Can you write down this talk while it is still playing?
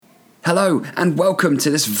Hello and welcome to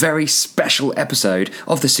this very special episode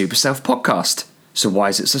of the Super Self Podcast. So why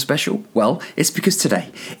is it so special? Well, it's because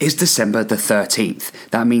today is December the 13th.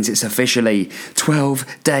 That means it's officially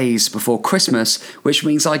 12 days before Christmas, which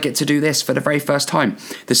means I get to do this for the very first time.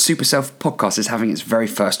 The Super Self Podcast is having its very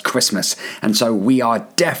first Christmas, and so we are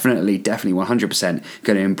definitely 100%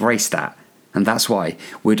 going to embrace that. And that's why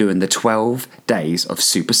we're doing the 12 days of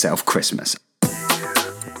Super Self Christmas.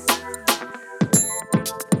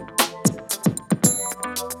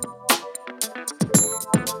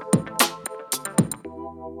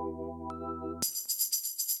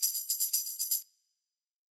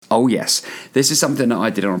 Oh yes, this is something that I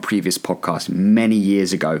did on a previous podcast many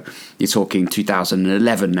years ago. You're talking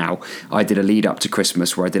 2011 now. I did a lead up to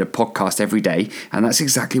Christmas where I did a podcast every day, and that's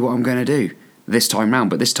exactly what I'm going to do this time round.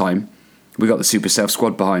 But this time, we got the Super Self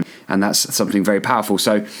Squad behind, and that's something very powerful.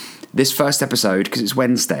 So this first episode, because it's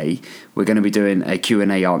Wednesday, we're going to be doing a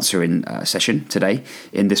Q&A answering session today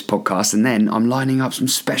in this podcast, and then I'm lining up some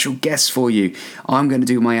special guests for you. I'm going to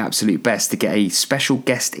do my absolute best to get a special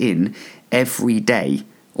guest in every day,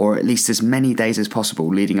 or at least as many days as possible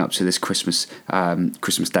leading up to this Christmas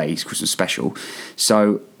special.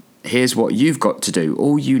 So here's what you've got to do.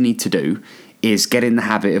 All you need to do is get in the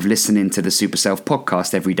habit of listening to the Super Self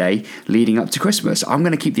Podcast every day leading up to Christmas. I'm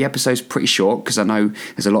going to keep the episodes pretty short because I know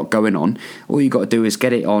there's a lot going on. All you got to do is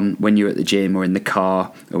get it on when you're at the gym or in the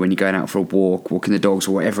car or when you're going out for a walk, walking the dogs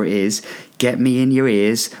or whatever it is. Get me in your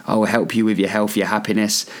ears. I will help you with your health, your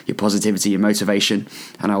happiness, your positivity, your motivation,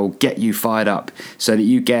 and I will get you fired up so that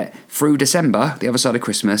you get through December, the other side of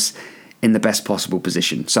Christmas, in the best possible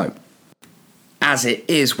position. So, as it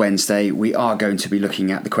is Wednesday, we are going to be looking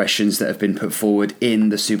at the questions that have been put forward in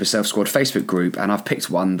the Super Self Squad Facebook group, and I've picked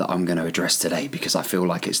one that I'm going to address today because I feel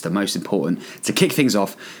like it's the most important to kick things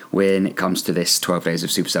off when it comes to this 12 days of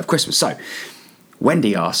Super Self Christmas. So,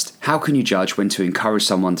 Wendy asked, how can you judge when to encourage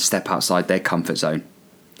someone to step outside their comfort zone?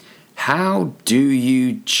 How do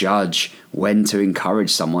you judge when to encourage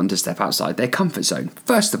someone to step outside their comfort zone?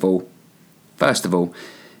 First of all,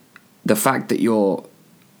 the fact that you're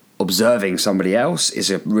observing somebody else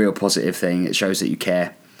is a real positive thing. It shows that you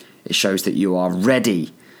care. It shows that you are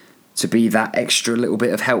ready to be that extra little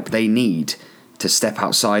bit of help they need to step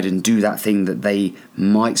outside and do that thing that they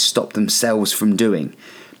might stop themselves from doing.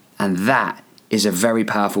 And that is a very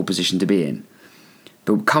powerful position to be in.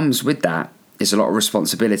 But what comes with that is a lot of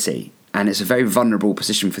responsibility, and it's a very vulnerable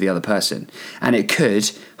position for the other person. And it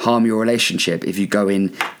could harm your relationship if you go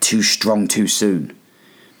in too strong too soon.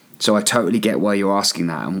 So I totally get why you're asking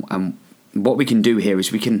that. And what we can do here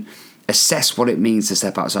is we can assess what it means to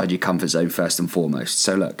step outside your comfort zone first and foremost.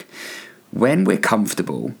 So look, when we're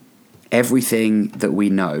comfortable, everything that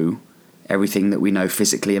we know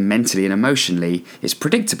physically and mentally and emotionally is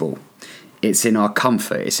predictable. It's in our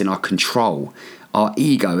comfort, it's in our control. Our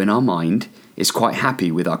ego in our mind is quite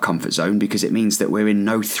happy with our comfort zone because it means that we're in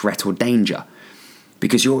no threat or danger.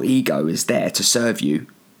 Because your ego is there to serve you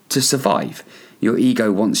to survive. Your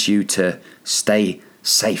ego wants you to stay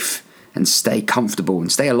safe and stay comfortable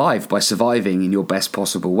and stay alive by surviving in your best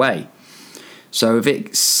possible way. So if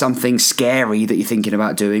it's something scary that you're thinking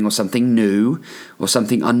about doing or something new or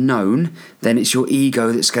something unknown, then it's your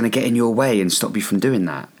ego that's going to get in your way and stop you from doing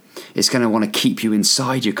that. It's going to want to keep you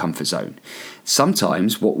inside your comfort zone.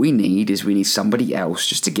 Sometimes what we need somebody else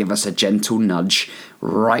just to give us a gentle nudge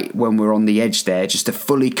right when we're on the edge there, just to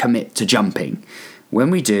fully commit to jumping. When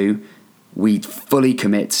we do, we fully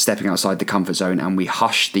commit to stepping outside the comfort zone and we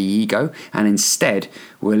hush the ego, and instead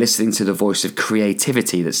we're listening to the voice of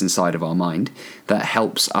creativity that's inside of our mind that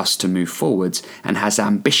helps us to move forwards and has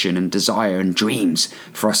ambition and desire and dreams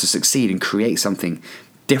for us to succeed and create something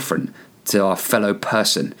different to our fellow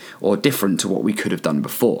person or different to what we could have done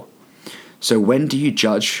before. So when do you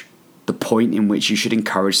judge the point in which you should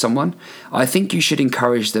encourage someone? I think you should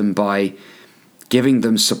encourage them by giving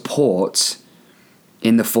them support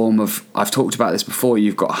in the form of, I've talked about this before,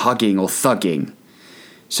 you've got hugging or thugging.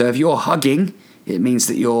 So if you're hugging, it means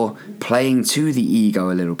that you're playing to the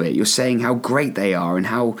ego a little bit. You're saying how great they are and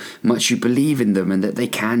how much you believe in them and that they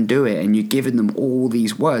can do it. And you're giving them all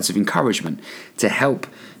these words of encouragement to help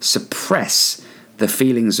suppress the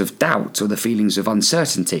feelings of doubt or the feelings of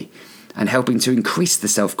uncertainty and helping to increase the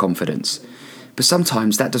self-confidence. But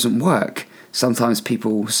sometimes that doesn't work. Sometimes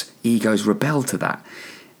people's egos rebel to that.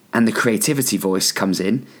 And the creativity voice comes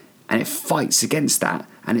in and it fights against that,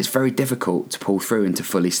 and it's very difficult to pull through and to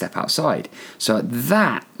fully step outside. So at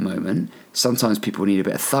that moment, sometimes people need a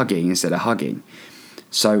bit of thugging instead of hugging.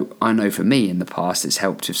 So I know for me in the past, it's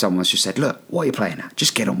helped if someone's just said, look, what are you playing at?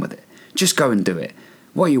 Just get on with it. Just go and do it.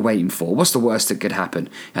 What are you waiting for? What's the worst that could happen?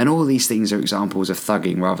 And all these things are examples of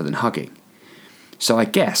thugging rather than hugging. So I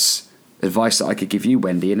guess advice that I could give you,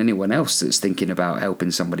 Wendy, and anyone else that's thinking about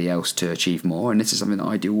helping somebody else to achieve more, and this is something that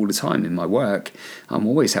I do all the time in my work. I'm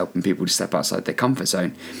always helping people to step outside their comfort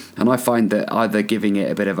zone. And I find that either giving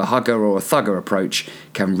it a bit of a hugger or a thugger approach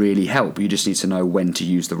can really help. You just need to know when to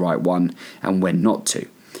use the right one and when not to.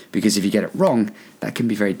 Because if you get it wrong, that can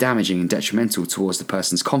be very damaging and detrimental towards the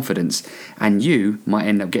person's confidence, and you might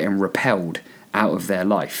end up getting repelled out of their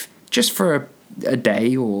life just for a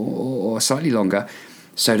day or slightly longer,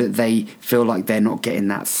 so that they feel like they're not getting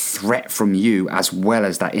that threat from you as well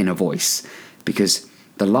as that inner voice. Because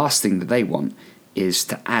the last thing that they want is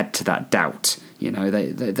to add to that doubt. You know,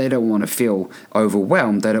 they don't want to feel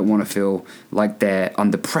overwhelmed. They don't want to feel like they're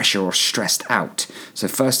under pressure or stressed out. So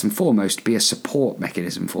first and foremost, be a support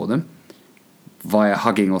mechanism for them via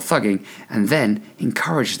hugging or thugging, and then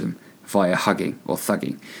encourage them via hugging or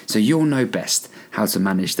thugging. So you'll know best how to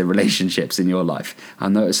manage the relationships in your life. I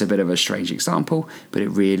know it's a bit of a strange example, but it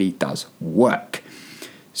really does work.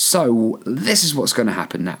 So this is what's going to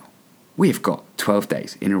happen now. We've got 12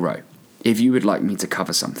 days in a row. If you would like me to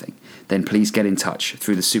cover something, then please get in touch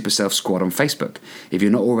through the Super Self Squad on Facebook. If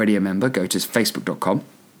you're not already a member, go to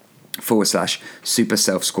facebook.com/Super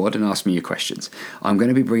Self Squad and ask me your questions. I'm going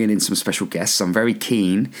to be bringing in some special guests. I'm very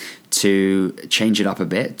keen to change it up a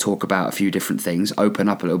bit, talk about a few different things, open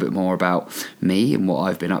up a little bit more about me and what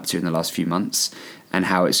I've been up to in the last few months and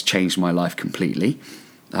how it's changed my life completely.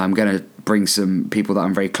 I'm going to bring some people that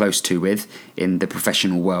I'm very close to with in the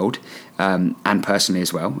professional world, and personally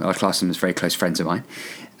as well. I class them as very close friends of mine.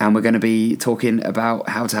 And we're going to be talking about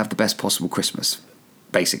how to have the best possible Christmas,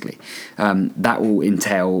 basically. That will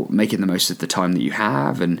entail making the most of the time that you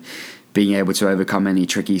have and being able to overcome any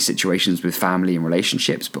tricky situations with family and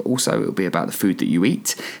relationships, but also it'll be about the food that you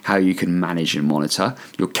eat, how you can manage and monitor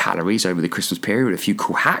your calories over the Christmas period, a few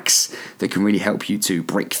cool hacks that can really help you to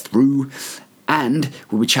break through. And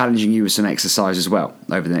we'll be challenging you with some exercise as well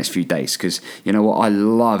over the next few days, because you know what, I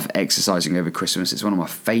love exercising over Christmas. It's one of my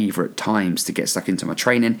favourite times to get stuck into my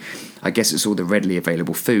training. I guess it's all the readily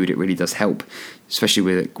available food. It really does help,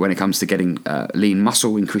 especially when it comes to getting lean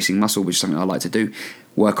muscle, increasing muscle, which is something I like to do.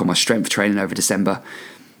 Work on my strength training over December.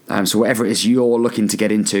 So whatever it is you're looking to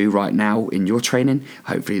get into right now in your training,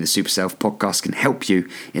 hopefully the Super Self podcast can help you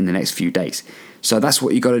in the next few days. So that's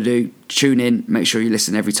what you got to do. Tune in, make sure you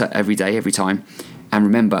listen every day, every time. And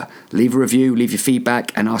remember, leave a review, leave your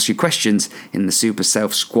feedback, and ask your questions in the Super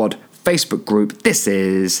Self Squad Facebook group. This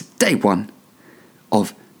is day 1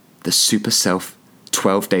 of the Super Self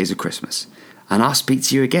 12 Days of Christmas. And I'll speak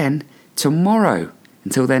to you again tomorrow.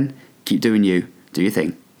 Until then, keep doing you, do your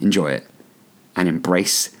thing, enjoy it, and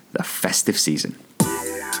embrace the festive season.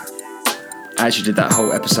 I actually did that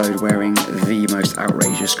whole episode wearing the most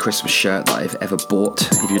outrageous Christmas shirt that I've ever bought.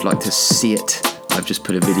 If you'd like to see it, I've just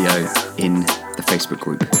put a video in the Facebook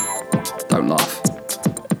group. Don't laugh.